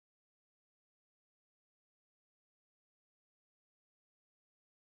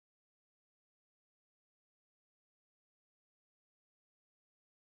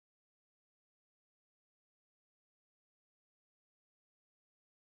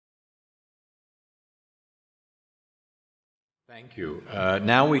Thank you.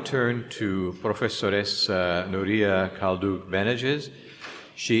 Now we turn to Professores Núria Calduch-Benages.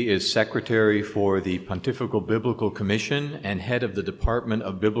 She is Secretary for the Pontifical Biblical Commission and Head of the Department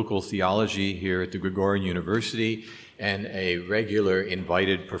of Biblical Theology here at the Gregorian University, and a regular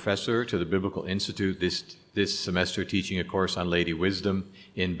invited professor to the Biblical Institute this semester, teaching a course on Lady Wisdom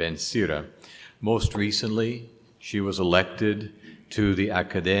in Ben Sira. Most recently, she was elected to the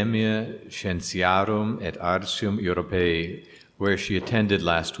Academia Scientiarum et Artium Europae, where she attended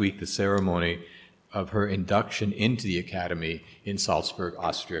last week the ceremony of her induction into the Academy in Salzburg,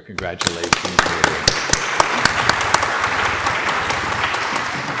 Austria. Congratulations.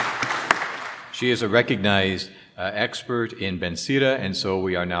 She is a recognized expert in Ben Sira, and so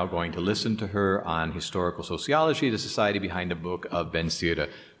we are now going to listen to her on historical sociology, the society behind the book of Ben Sira.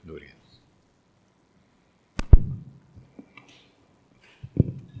 Núria.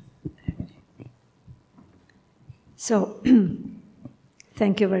 So,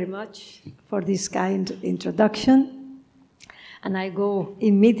 thank you very much for this kind introduction. And I go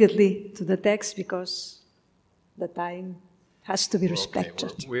immediately to the text because the time has to be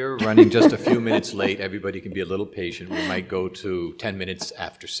respected. Okay, we're running just a few minutes late. Everybody can be a little patient. We might go to 10 minutes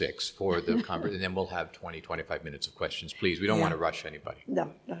after 6 for the conference, and then we'll have 20, 25 minutes of questions. Please, we don't want to rush anybody.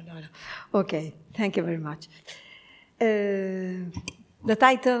 No. Okay, thank you very much. The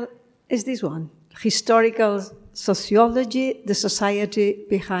title is this one: Historical Sociology, the Society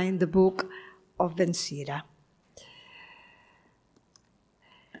Behind the Book of Ben Sira.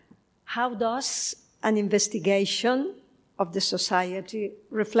 How does an investigation of the society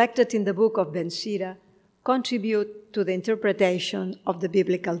reflected in the book of Ben Sira contribute to the interpretation of the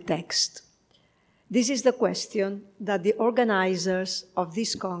biblical text? This is the question that the organizers of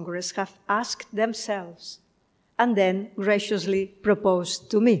this Congress have asked themselves and then graciously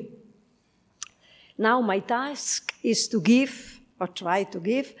proposed to me. Now my task is to give, or try to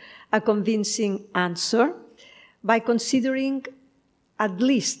give, a convincing answer by considering at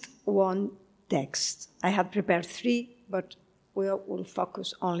least one text. I have prepared 3, but we will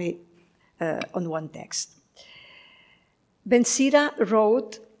focus only on one text. Ben Sira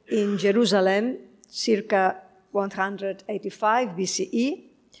wrote in Jerusalem circa 185 BCE,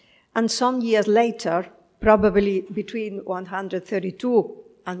 and some years later, probably between 132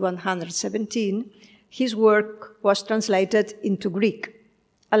 and 117, his work was translated into Greek,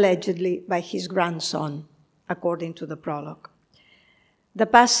 allegedly by his grandson, according to the prologue. The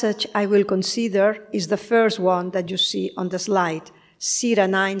passage I will consider is the first one that you see on the slide, Sira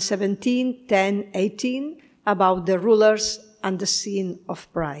 9:17, 10, 18, about the rulers and the sin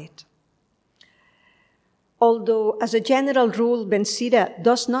of pride. Although, as a general rule, Ben Sira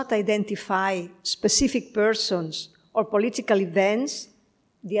does not identify specific persons or political events,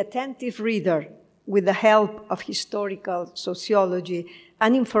 the attentive reader, with the help of historical sociology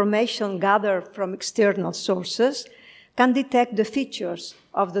and information gathered from external sources, can detect the features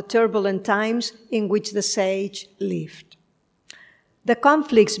of the turbulent times in which the sage lived. The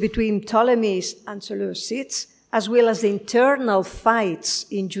conflicts between Ptolemies and Seleucids, as well as the internal fights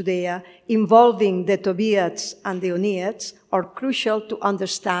in Judea involving the Tobiads and the Oniads, are crucial to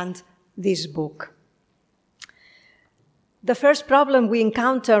understand this book. The first problem we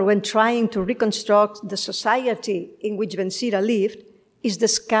encounter when trying to reconstruct the society in which Ben Sira lived is the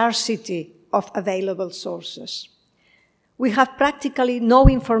scarcity of available sources. We have practically no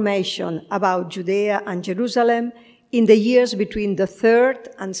information about Judea and Jerusalem in the years between the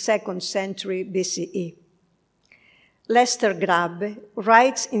 3rd and 2nd century BCE. Lester Grabbe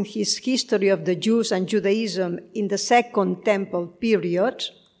writes in his History of the Jews and Judaism in the Second Temple period,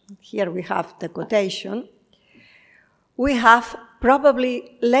 here we have the quotation, we have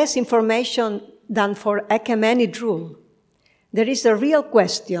probably less information than for Achaemenid rule. There is a real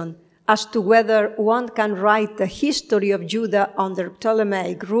question as to whether one can write the history of Judah under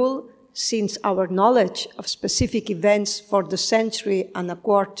Ptolemaic rule, since our knowledge of specific events for the century and a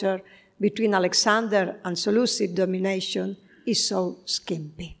quarter between Alexander and Seleucid domination is so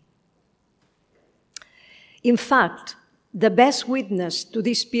skimpy. In fact, the best witness to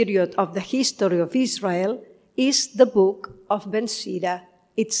this period of the history of Israel is the book of Ben Sira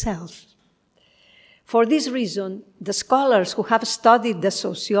itself. For this reason, the scholars who have studied the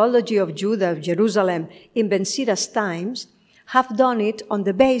sociology of Judah, of Jerusalem, in Ben Sira's times have done it on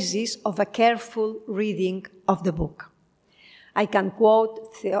the basis of a careful reading of the book. I can quote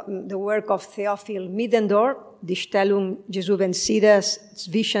the work of Theophil Middendorf, Die Stellung Jesu Ben Siras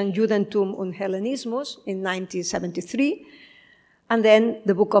zwischen Judentum und Hellenismus in 1973, and then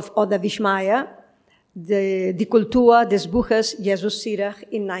the book of Oda Wischmeier, Die Kultur des Buches Jesus Sirach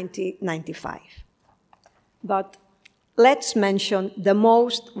in 1995. But Let's mention the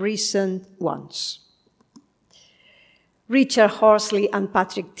most recent ones. Richard Horsley and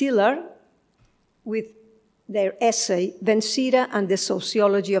Patrick Tiller, with their essay, Bensira and the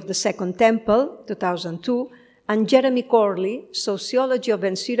Sociology of the Second Temple, 2002, and Jeremy Corley, Sociology of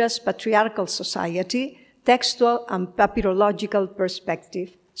Bensira's Patriarchal Society, Textual and Papyrological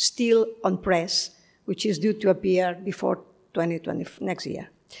Perspective, still on press, which is due to appear before 2020, next year.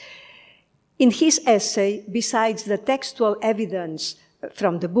 In his essay, besides the textual evidence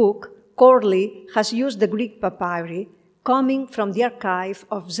from the book, Corley has used the Greek papyri coming from the archive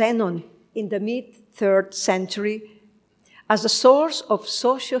of Zenon in the mid-3rd century as a source of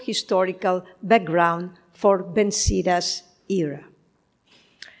socio-historical background for Bensira's era.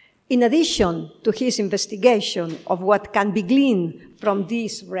 In addition to his investigation of what can be gleaned from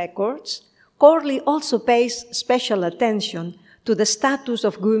these records, Corley also pays special attention to the status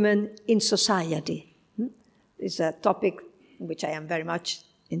of women in society. It's a topic in which I am very much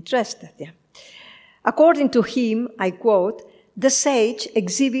interested. Yeah. According to him, I quote, "The sage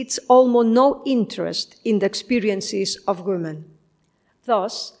exhibits almost no interest in the experiences of women.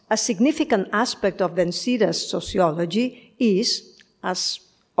 Thus, a significant aspect of Bensira's sociology is, as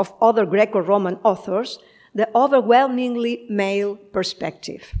of other Greco-Roman authors, the overwhelmingly male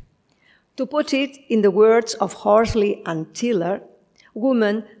perspective. To put it in the words of Horsley and Tiller,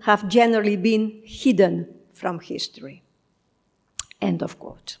 women have generally been hidden from history." End of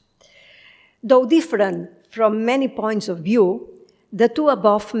quote. Though different from many points of view, the two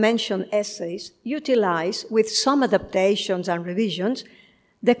above-mentioned essays utilize, with some adaptations and revisions,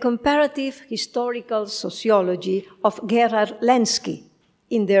 the comparative historical sociology of Gerhard Lenski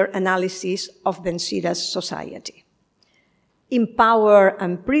in their analysis of Bensira's society. In Power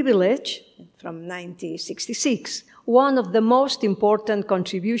and Privilege, from 1966, one of the most important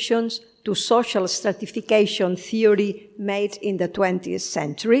contributions to social stratification theory made in the 20th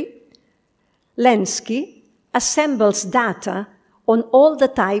century, Lenski assembles data on all the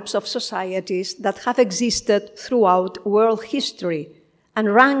types of societies that have existed throughout world history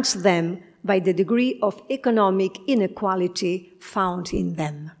and ranks them by the degree of economic inequality found in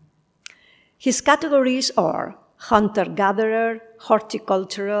them. His categories are hunter-gatherer,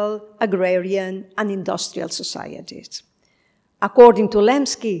 horticultural, agrarian, and industrial societies. According to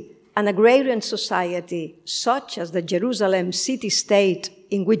Lenski, an agrarian society, such as the Jerusalem city-state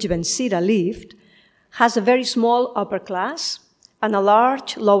in which Bensira lived, has a very small upper class and a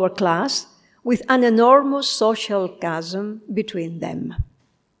large lower class, with an enormous social chasm between them.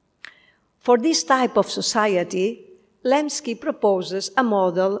 For this type of society, Lenski proposes a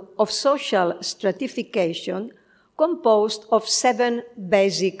model of social stratification composed of 7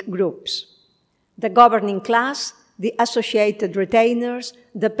 basic groups: the governing class, the associated retainers,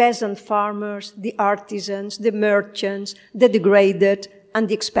 the peasant farmers, the artisans, the merchants, the degraded, and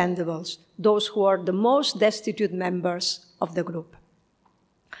the expendables, those who are the most destitute members of the group.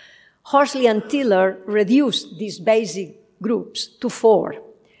 Horsley and Tiller reduced these basic groups to 4,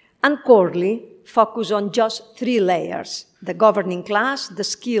 and Corley focused on just 3 layers: the governing class, the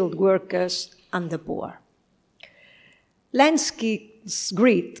skilled workers, and the poor. Lenski's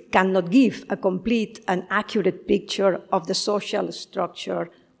grid cannot give a complete and accurate picture of the social structure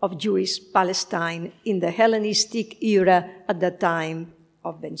of Jewish Palestine in the Hellenistic era at the time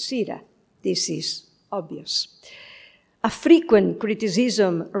of Bensira. This is obvious. A frequent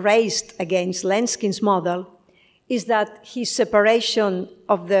criticism raised against Lenski's model is that his separation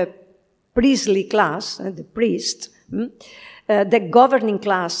of the priestly class, the priest, the governing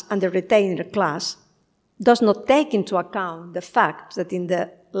class and the retainer class, does not take into account the fact that in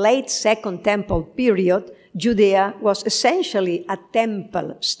the late Second Temple period, Judea was essentially a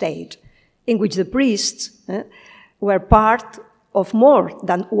temple state in which the priests were part of more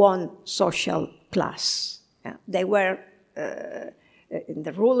than one social class. They were in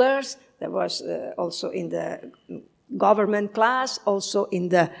the rulers, there was also in the government class, also in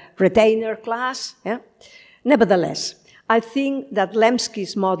the retainer class. Nevertheless, I think that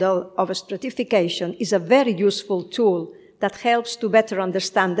Lenski's model of stratification is a very useful tool that helps to better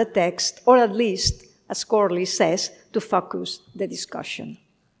understand the text, or at least, as Corley says, to focus the discussion.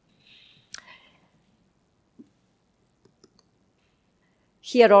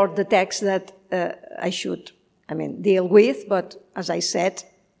 Here are the texts that I should, deal with, but as I said,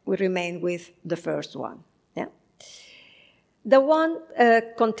 we remain with the first one. Yeah? The one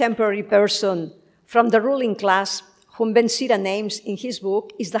contemporary person from the ruling class whom Bensira names in his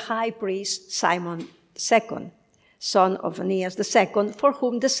book is the high priest Simon II, son of Aeneas II, for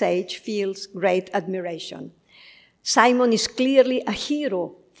whom the sage feels great admiration. Simon is clearly a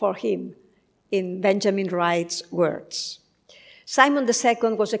hero for him in Benjamin Wright's words. Simon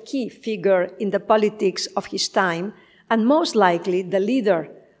II was a key figure in the politics of his time and most likely the leader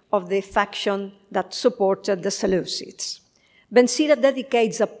of the faction that supported the Seleucids. Ben Sira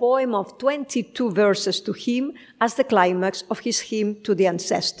dedicates a poem of 22 verses to him as the climax of his hymn to the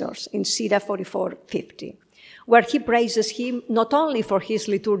ancestors in Sirach 44:50, where he praises him not only for his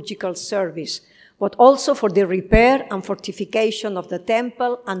liturgical service, but also for the repair and fortification of the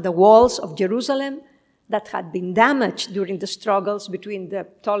temple and the walls of Jerusalem that had been damaged during the struggles between the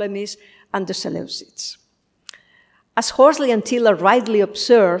Ptolemies and the Seleucids. As Horsley and Tiller rightly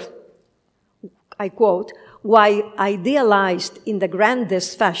observe, I quote, "While idealized in the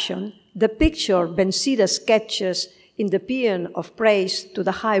grandest fashion, the picture Ben Sira sketches in the paean of praise to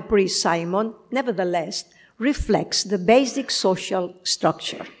the high priest Simon, nevertheless, reflects the basic social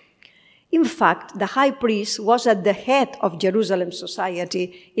structure. In fact, the high priest was at the head of Jerusalem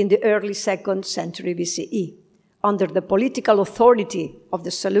society in the early 2nd century BCE, under the political authority of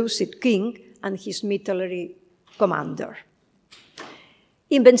the Seleucid king and his military commander.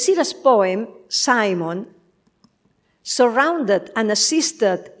 In Ben Sira's poem, Simon, surrounded and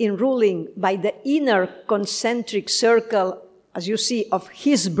assisted in ruling by the inner concentric circle, as you see, of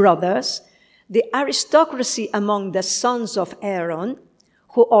his brothers, the aristocracy among the sons of Aaron,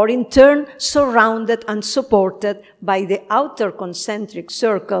 who are in turn surrounded and supported by the outer concentric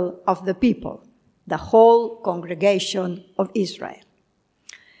circle of the people, the whole congregation of Israel.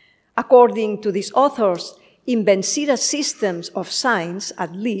 According to these authors, in Ben Sira's systems of signs,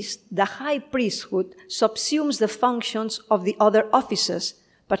 at least, the high priesthood subsumes the functions of the other offices,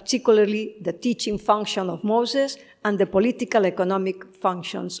 particularly the teaching function of Moses and the political economic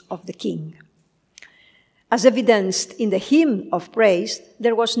functions of the king. As evidenced in the hymn of praise,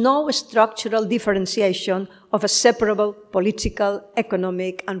 there was no structural differentiation of a separable political,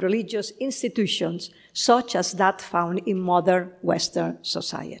 economic, and religious institutions, such as that found in modern Western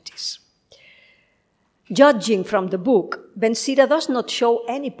societies. Judging from the book, Ben Sira does not show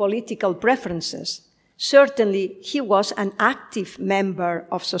any political preferences. Certainly, he was an active member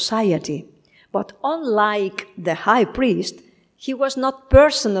of society, but unlike the high priest, he was not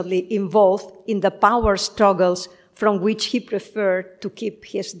personally involved in the power struggles from which he preferred to keep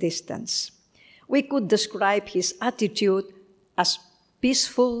his distance. We could describe his attitude as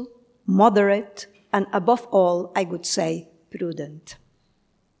peaceful, moderate, and above all, I would say, prudent.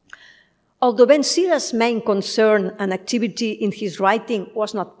 Although Ben Sira's main concern and activity in his writing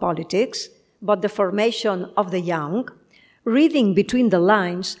was not politics, but the formation of the young, reading between the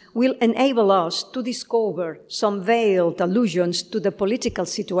lines will enable us to discover some veiled allusions to the political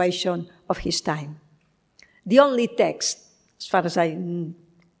situation of his time. The only text, as far as I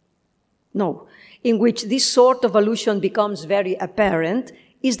know, in which this sort of allusion becomes very apparent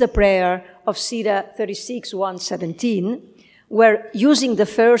is the prayer of Sirach 36:1-17, where, using the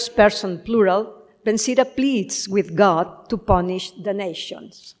first person plural, Ben Sira pleads with God to punish the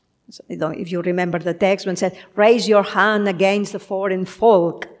nations. So, if you remember the text, when it said, raise your hand against the foreign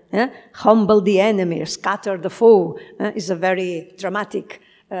folk, humble the enemy, scatter the foe, is a very dramatic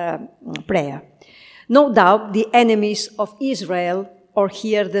prayer. No doubt the enemies of Israel are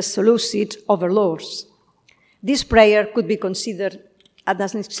here the Seleucid overlords. This prayer could be considered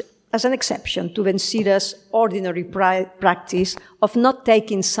as an exception to Ben Sira's ordinary practice of not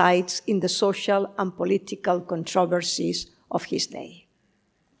taking sides in the social and political controversies of his day.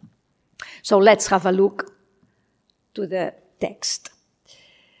 So let's have a look to the text.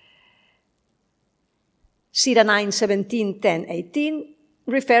 Sirach 9:17-10-18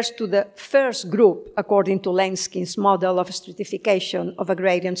 refers to the first group according to Lenskyn's model of stratification of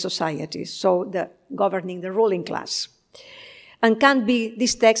agrarian societies, so governing the ruling class. And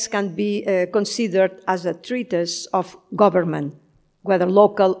this text can be considered as a treatise of government, whether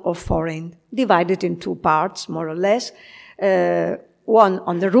local or foreign, divided in two parts, more or less, one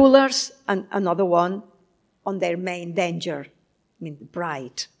on the rulers and another one on their main danger,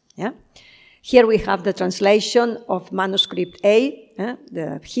 pride. Yeah? Here we have the translation of manuscript A,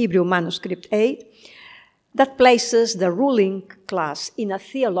 the Hebrew manuscript A, that places the ruling class in a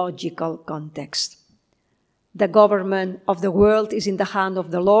theological context. The government of the world is in the hand of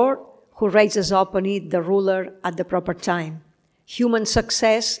the Lord, who raises up on it the ruler at the proper time. Human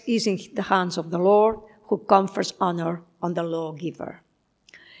success is in the hands of the Lord, who confers honor on the lawgiver.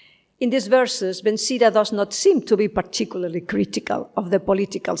 In these verses, Ben Sira does not seem to be particularly critical of the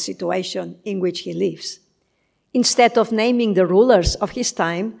political situation in which he lives. Instead of naming the rulers of his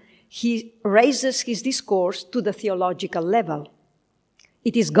time, he raises his discourse to the theological level.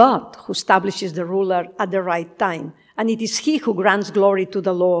 It is God who establishes the ruler at the right time, and it is he who grants glory to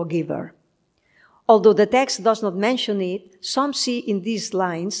the lawgiver. Although the text does not mention it, some see in these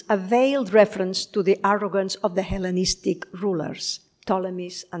lines a veiled reference to the arrogance of the Hellenistic rulers,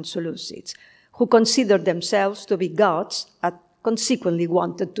 Ptolemies and Seleucids, who considered themselves to be gods and consequently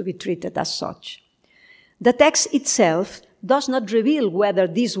wanted to be treated as such. The text itself does not reveal whether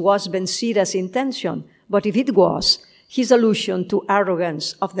this was Ben Sira's intention, but if it was, his allusion to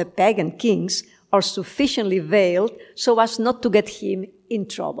arrogance of the pagan kings are sufficiently veiled so as not to get him in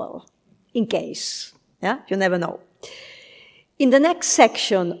trouble, in case. Yeah? You never know. In the next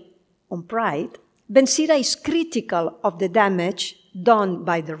section on pride, Ben Sira is critical of the damage done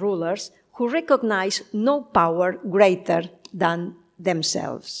by the rulers who recognize no power greater than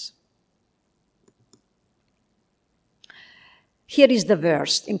themselves. Here is the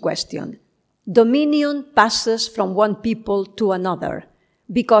verse in question. Dominion passes from one people to another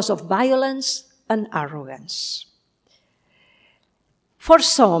because of violence and arrogance. For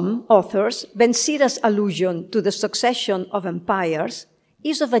some authors, Ben Sira's allusion to the succession of empires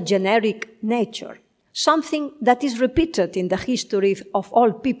is of a generic nature, something that is repeated in the history of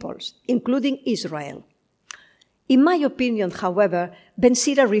all peoples, including Israel. In my opinion, however, Ben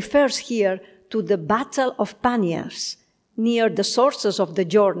Sira refers here to the Battle of Panias near the sources of the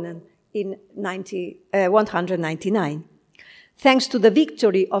Jordan in 199. Thanks to the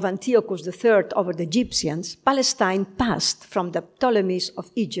victory of Antiochus III over the Egyptians, Palestine passed from the Ptolemies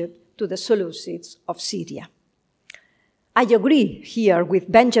of Egypt to the Seleucids of Syria. I agree here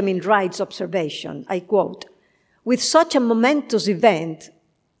with Benjamin Wright's observation, I quote, "With such a momentous event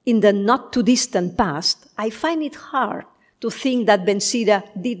in the not-too-distant past, I find it hard to think that Ben Sira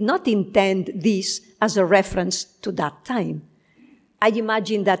did not intend this as a reference to that time. I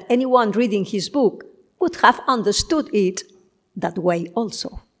imagine that anyone reading his book would have understood it that way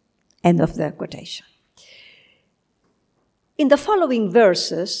also." End of the quotation. In the following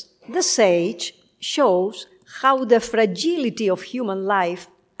verses, the sage shows how the fragility of human life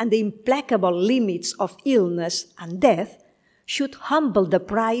and the implacable limits of illness and death should humble the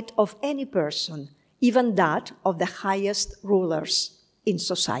pride of any person, even that of the highest rulers in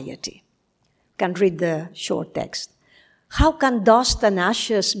society. You can read the short text. How can dust and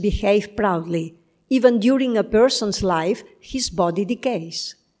ashes behave proudly? Even during a person's life, his body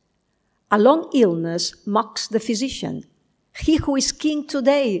decays. A long illness mocks the physician. He who is king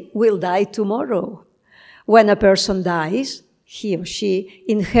today will die tomorrow. When a person dies, he or she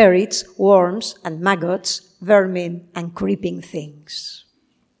inherits worms and maggots, vermin and creeping things.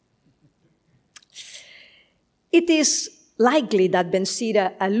 It is likely that Ben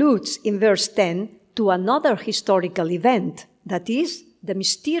Sira alludes in verse 10 to another historical event, that is, the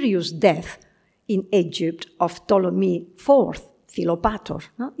mysterious death in Egypt of Ptolemy IV, Philopator,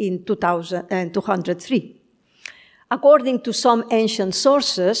 in 203. According to some ancient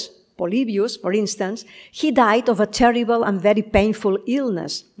sources, Polybius, for instance, he died of a terrible and very painful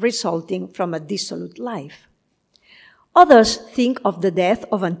illness resulting from a dissolute life. Others think of the death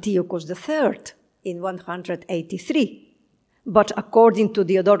of Antiochus III in 183. But according to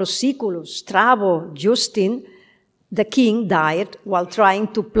Diodorus Siculus, Strabo, Justin, the king died while trying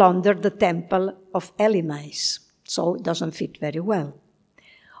to plunder the temple of Elymas. So it doesn't fit very well.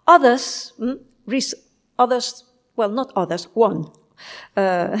 One,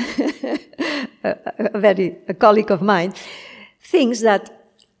 a colleague of mine, thinks that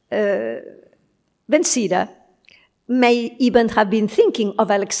Ben Sira may even have been thinking of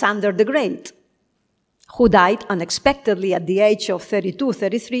Alexander the Great, who died unexpectedly at the age of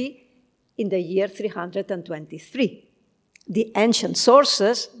 33 in the year 323. The ancient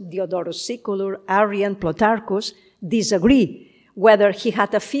sources, Diodorus Siculus, Arrian, Plutarchus, disagree whether he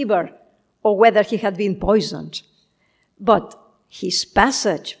had a fever or whether he had been poisoned. But his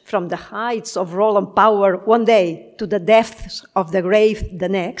passage from the heights of Roland power one day to the depths of the grave the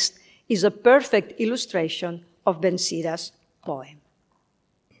next is a perfect illustration of Ben Sira's poem.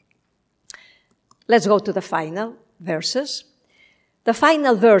 Let's go to the final verses. The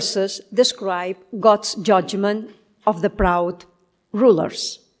final verses describe God's judgment of the proud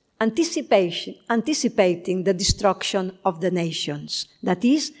rulers, anticipating the destruction of the nations, that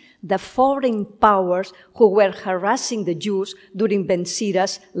is, the foreign powers who were harassing the Jews during Ben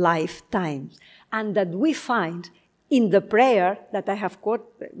Sira's lifetime, and that we find in the prayer that I have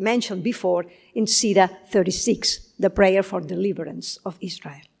mentioned before in Sirach 36, the prayer for deliverance of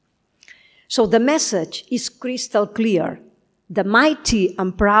Israel. So the message is crystal clear. The mighty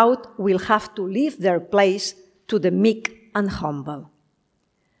and proud will have to leave their place to the meek and humble.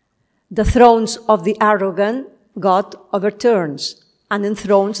 The thrones of the arrogant God overturns and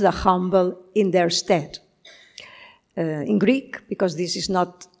enthrones the humble in their stead. in Greek, because this is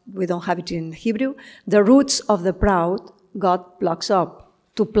not, we don't have it in Hebrew, the roots of the proud God plucks up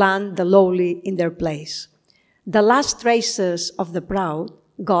to plant the lowly in their place. The last traces of the proud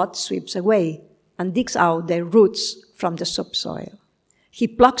God sweeps away and digs out their roots from the subsoil. He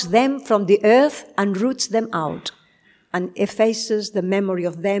plucks them from the earth and roots them out, and effaces the memory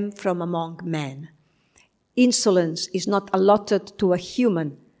of them from among men. Insolence is not allotted to a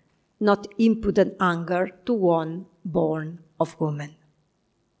human, not impudent anger to one born of woman.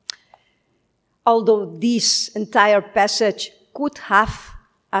 Although this entire passage could have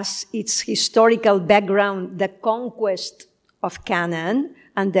as its historical background the conquest of Canaan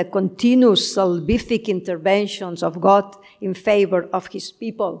and the continuous salvific interventions of God in favor of his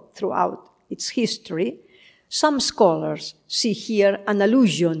people throughout its history, some scholars see here an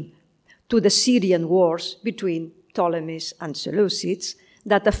allusion to the Syrian wars between Ptolemies and Seleucids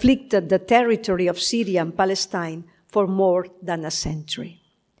that afflicted the territory of Syria and Palestine for more than a century.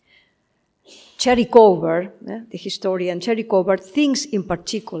 Cherikover, the historian Cherikover, thinks in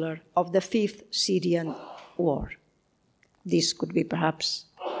particular of the Fifth Syrian War. This could be perhaps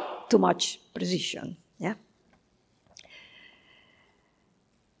too much precision. Yeah?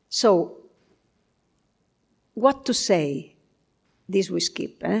 So, what to say? This we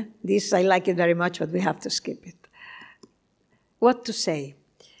skip. This, I like it very much, but we have to skip it. What to say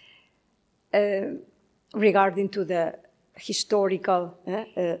regarding to the historical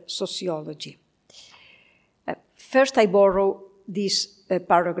sociology? First, I borrow this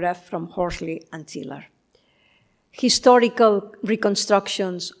paragraph from Horsley and Tiller. Historical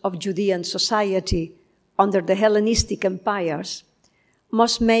reconstructions of Judean society under the Hellenistic empires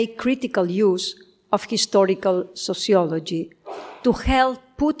must make critical use of historical sociology to help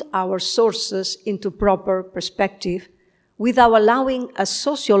put our sources into proper perspective without allowing a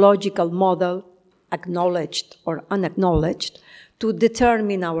sociological model, acknowledged or unacknowledged, to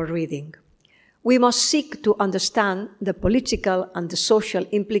determine our reading. We must seek to understand the political and the social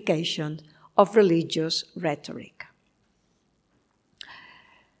implications of religious rhetoric.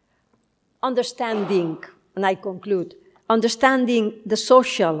 Understanding, and I conclude, understanding the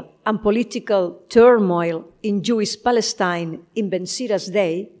social and political turmoil in Jewish Palestine in Ben Sira's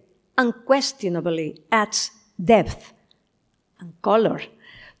day unquestionably adds depth and color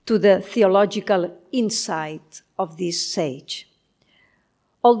to the theological insight of this sage.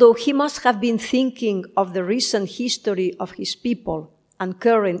 Although he must have been thinking of the recent history of his people and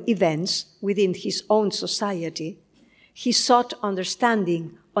current events within his own society, he sought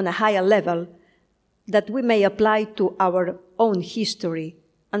understanding on a higher level that we may apply to our own history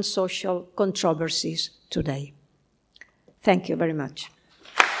and social controversies today. Thank you very much.